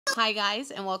Hi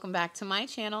guys, and welcome back to my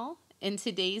channel. In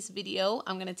today's video,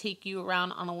 I'm going to take you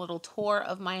around on a little tour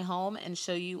of my home and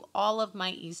show you all of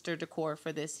my Easter decor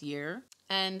for this year.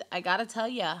 And I gotta tell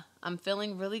ya, I'm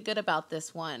feeling really good about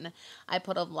this one. I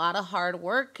put a lot of hard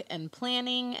work and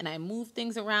planning, and I moved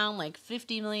things around like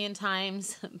 50 million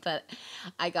times, but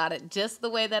I got it just the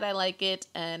way that I like it,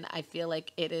 and I feel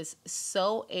like it is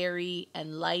so airy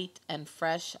and light and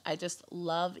fresh. I just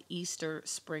love Easter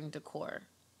spring decor.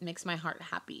 It makes my heart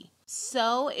happy.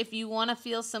 So if you want to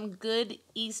feel some good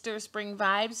Easter spring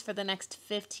vibes for the next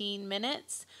 15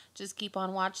 minutes, just keep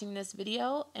on watching this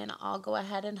video and I'll go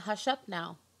ahead and hush up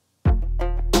now.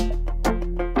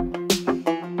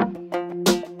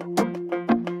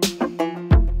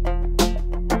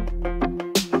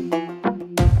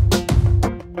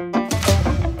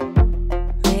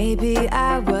 Maybe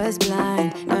I was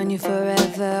blind, known you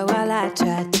forever while I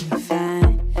tried to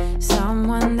find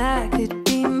someone that could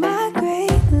be my great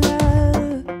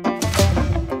love.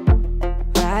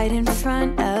 Right in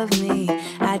front of me,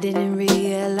 I didn't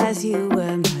realize you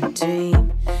were my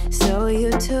dream, so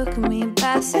you took me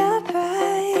by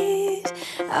surprise.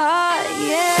 Oh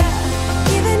yeah,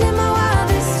 even in my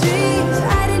wildest dreams,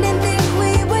 I didn't think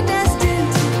we were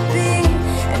destined to be,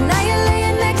 and now you're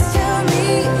laying next to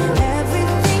me.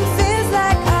 Everything feels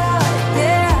like, oh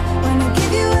yeah, wanna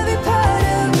give you every part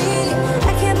of me.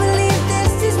 I can't believe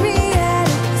this is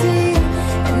reality,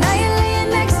 and now you're laying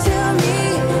next to me.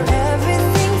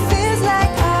 Everything feels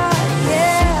like, oh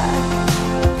yeah.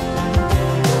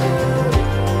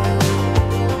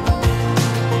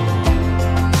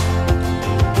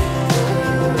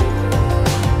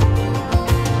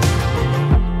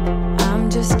 I'm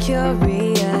just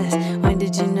curious, when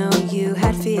did you know you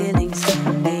had feelings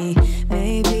for me?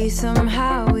 Maybe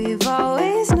somehow we've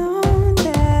always known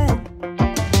that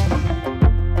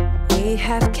we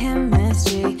have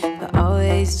chemistry, but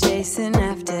always chasing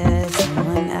after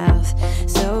someone else.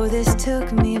 So this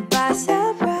took me by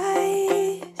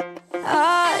surprise.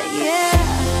 Oh yeah,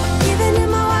 even in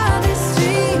my wildest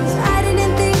dreams, I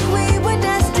didn't think we were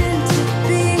destined to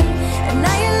be, and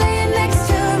now you're laying next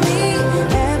to me.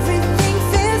 Everything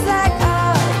feels like,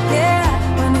 oh yeah,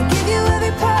 wanna give you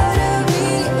every part of me.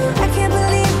 I can't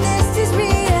believe this is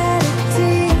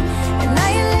reality, and now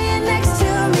you're laying next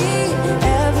to me.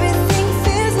 Everything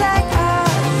feels like, oh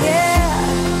yeah.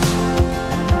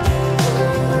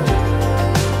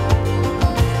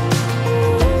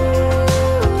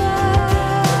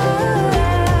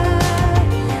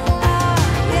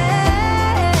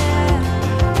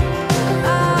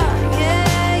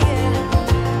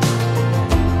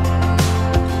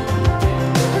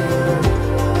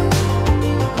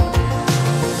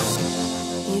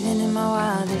 Even in my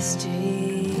wildest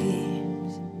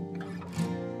dreams,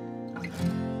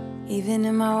 even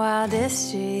in my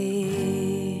wildest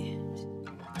dreams.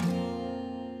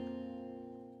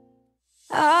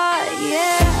 Oh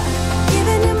yeah,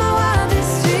 even in my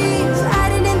wildest dreams, I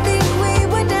didn't think we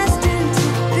were destined to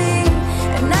be,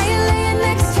 and now you're laying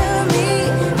next to me.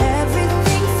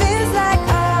 Everything feels like,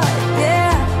 oh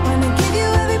yeah, wanna give you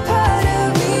every part of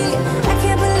me. I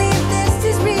can't believe this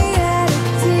is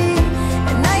reality,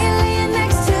 and now you're laying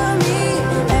next to me.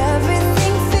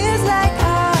 Everything feels like,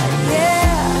 oh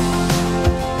yeah.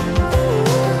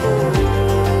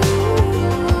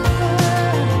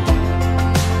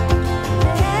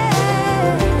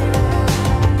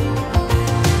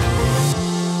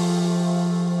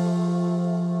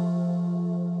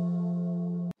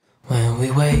 When we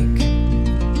wake,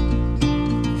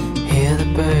 hear the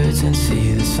birds and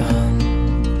see the sun.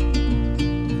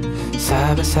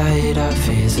 Side by side our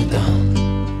fears are done.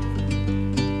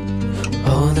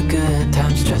 Oh, the good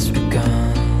times just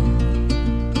begun.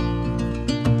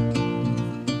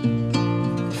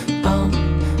 Oh,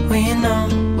 we know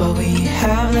what we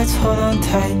have, let's hold on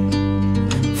tight.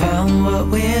 Found what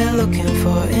we're looking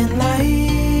for in life.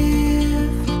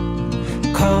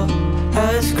 Call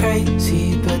us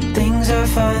crazy, but things are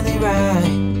finally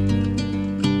right.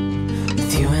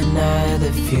 With you and I,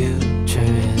 the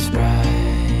future is bright.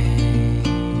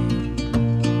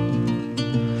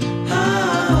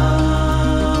 Oh,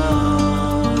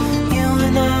 you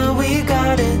and I, we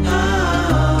got it. Oh,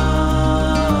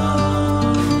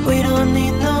 we don't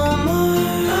need no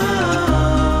more.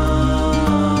 Oh,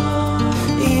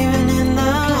 even in the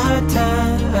hard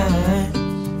times,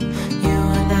 you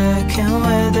and I can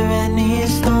weather any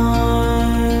storm.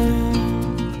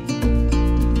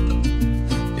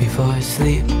 Before I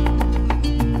sleep,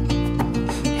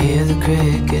 hear the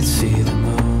crickets, see the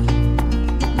moon.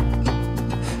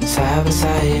 Side by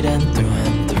side and through.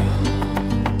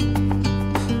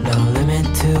 No limit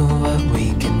to what we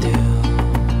can do.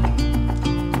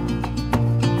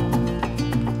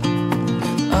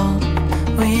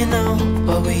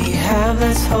 have,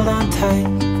 let's hold on tight.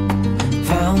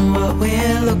 Found what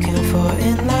we're looking for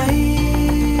in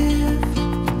life.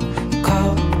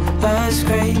 Call us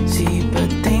crazy, but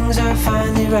things are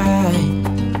finally right.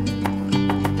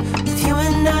 With you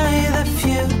and I, the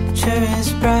future is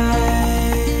bright.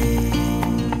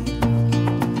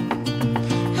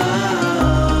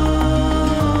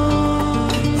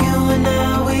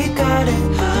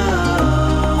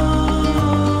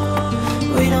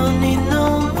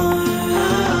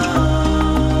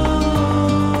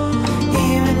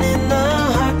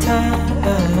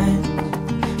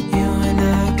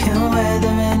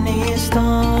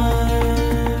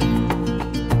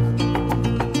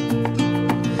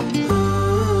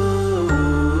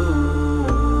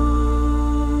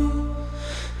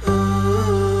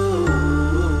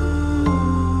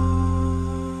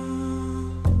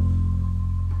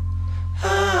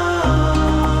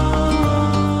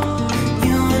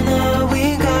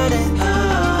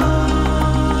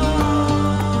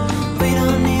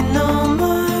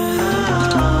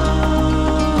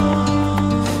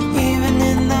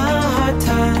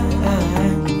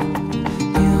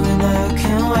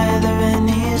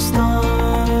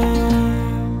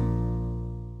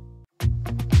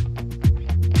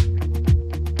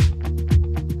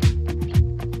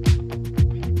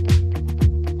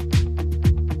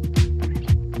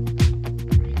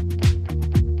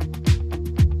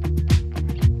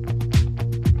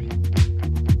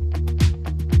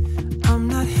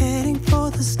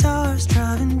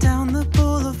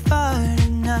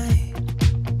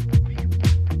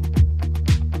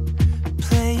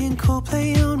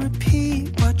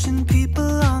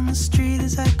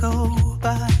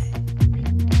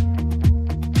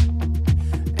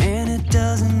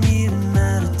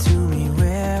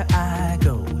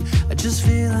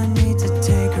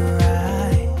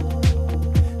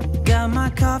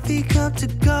 Cup to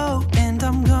go, and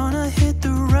I'm gonna hit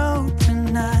the road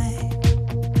tonight.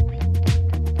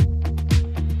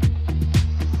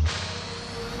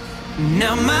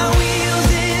 Now my wheels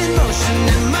in motion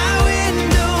and my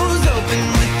windows open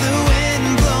with the wind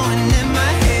blowing in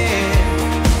my hair.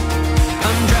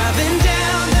 I'm driving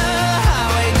down the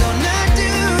highway, gonna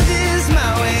do this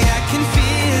my way. I can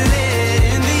feel it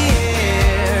in the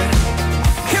air.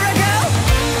 Here I go.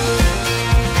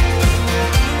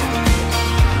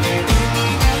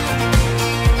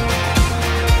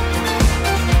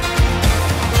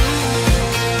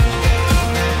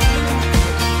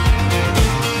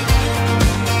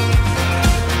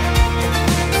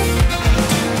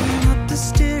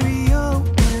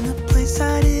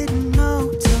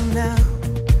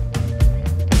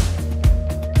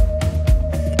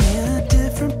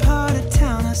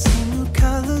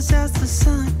 As the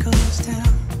sun goes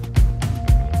down.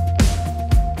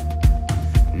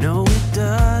 No, it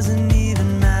doesn't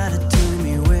even matter to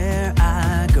me where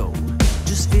I go.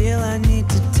 Just feel I need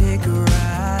to take a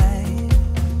ride.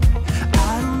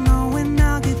 I don't know when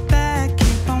I'll get back.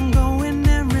 Keep on going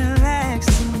and relax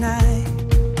tonight.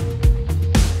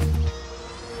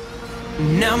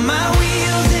 Now my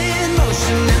wheels in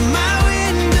motion and my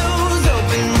windows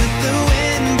open with the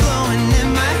wind blowing in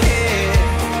my hair.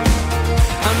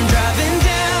 I'm driving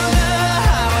down the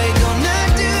highway, gonna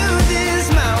do this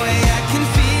my way. I can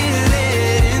feel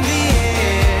it in the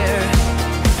air.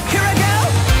 Here I go.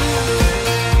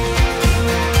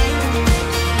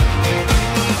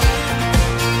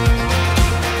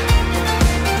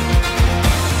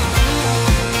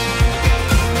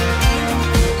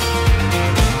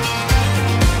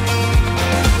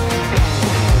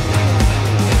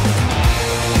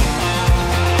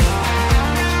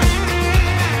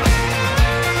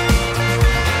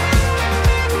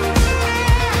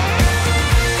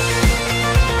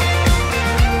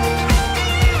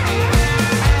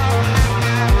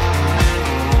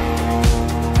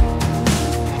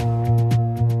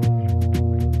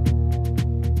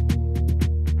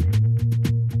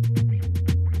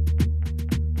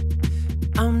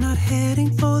 I'm not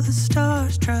heading for the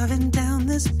stars, driving down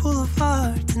this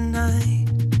boulevard tonight.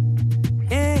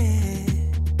 Yeah,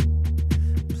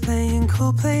 playing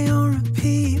Coldplay on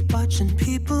repeat, watching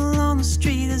people on the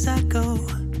street as I go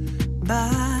by.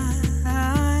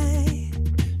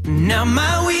 Now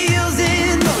my wheels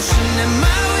in motion and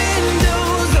my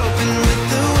windows open with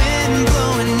the wind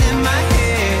blowing in my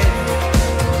hair.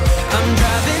 I'm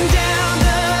driving down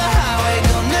the highway,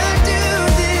 gonna do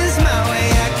this my way.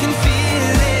 I can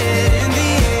feel it in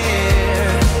the air.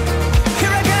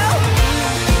 Here I go.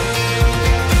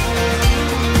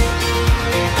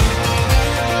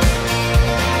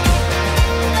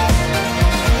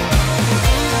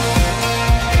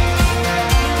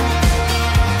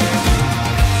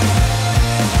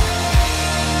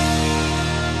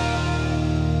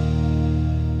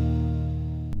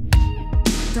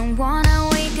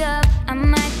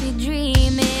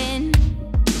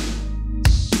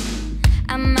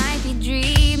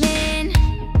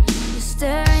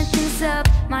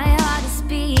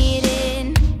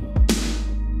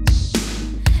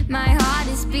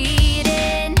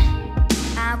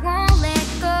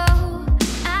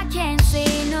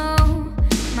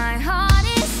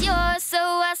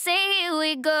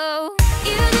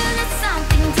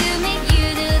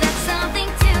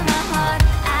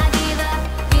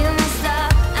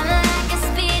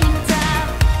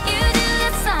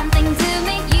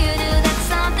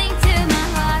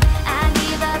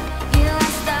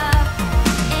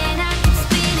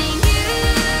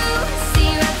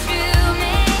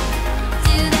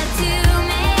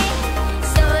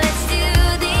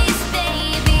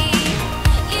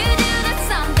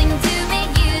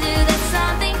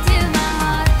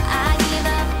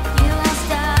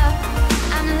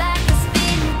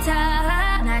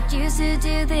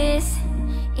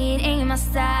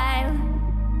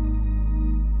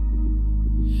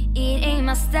 it ain't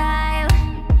my style.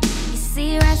 You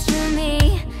see right through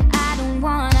me, I don't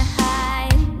wanna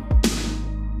hide.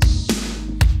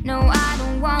 No, I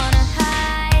don't wanna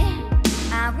hide.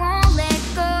 I won't let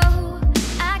go,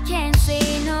 I can't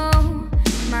say no.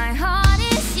 My heart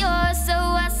is yours, so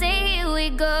I say here we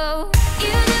go.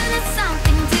 You do that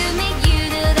something to me, you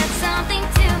do that something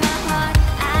to my heart.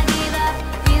 I give up,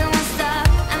 you won't stop,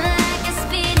 I'm like a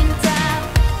spinning top.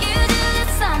 You do that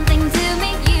something to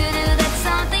me, you do that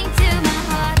something to my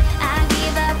heart. I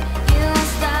give up, you won't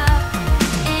stop,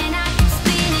 and I keep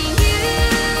spinning. You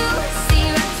see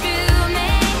right through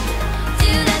me,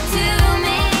 do that to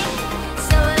me,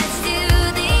 so let's do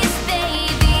this,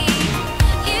 baby.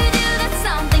 You do that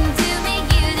something to me,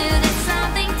 you do that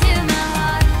something to my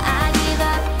heart. I give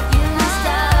up, you won't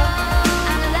stop,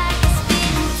 I'm like a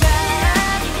spinning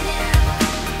top. Giving it up,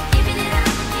 giving it up,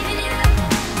 giving it up,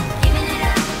 giving it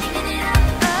up, giving it up.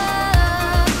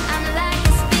 Oh, I'm like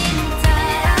a spinning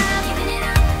top. Giving it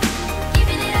up,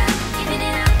 giving it up, giving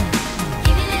it up,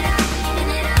 giving it up,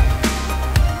 giving it up.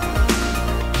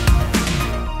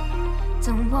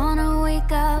 Don't wanna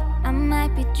wake up, I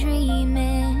might be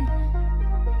dreaming.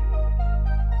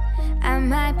 I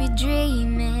might be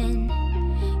dreaming.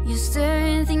 You're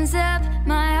stirring things up,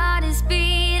 my heart is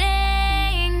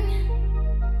beating.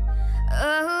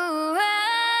 Oh,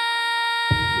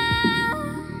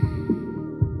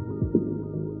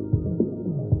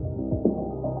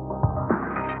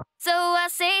 so I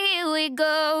say here we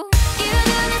go. You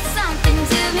do that something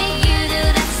to me, you do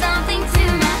that something to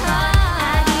my heart.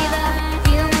 I give up,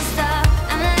 you won't stop,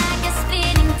 I'm like a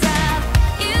spinning top.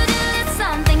 You do that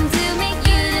something to me,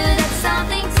 you do that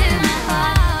something to my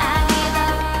heart. I give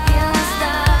up, you won't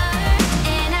stop,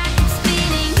 and I keep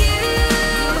spinning. You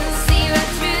see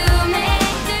right through me,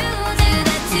 do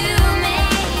that to me,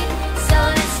 so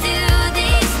let's do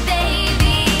this,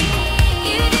 baby.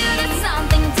 You do that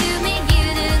something to me, you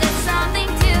do that something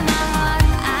to my heart.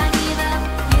 I give up,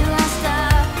 you won't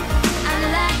stop, I'm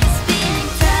like a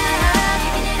spinning top.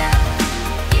 Giving it up,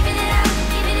 giving it up,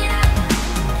 giving it up,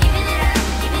 giving it up,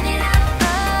 giving it up.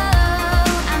 Oh,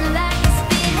 I'm like a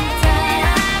spinning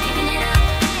top. Giving it up,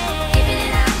 giving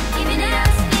it up, giving it up,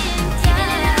 spinning top.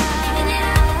 Giving it up, giving it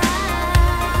up.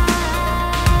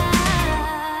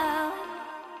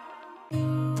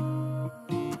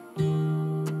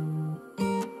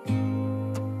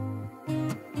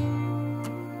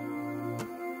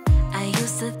 I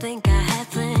used to think I had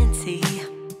plenty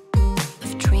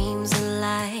of dreams and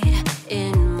light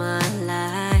in my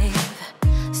life.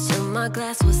 Still my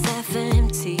glass was half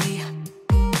empty.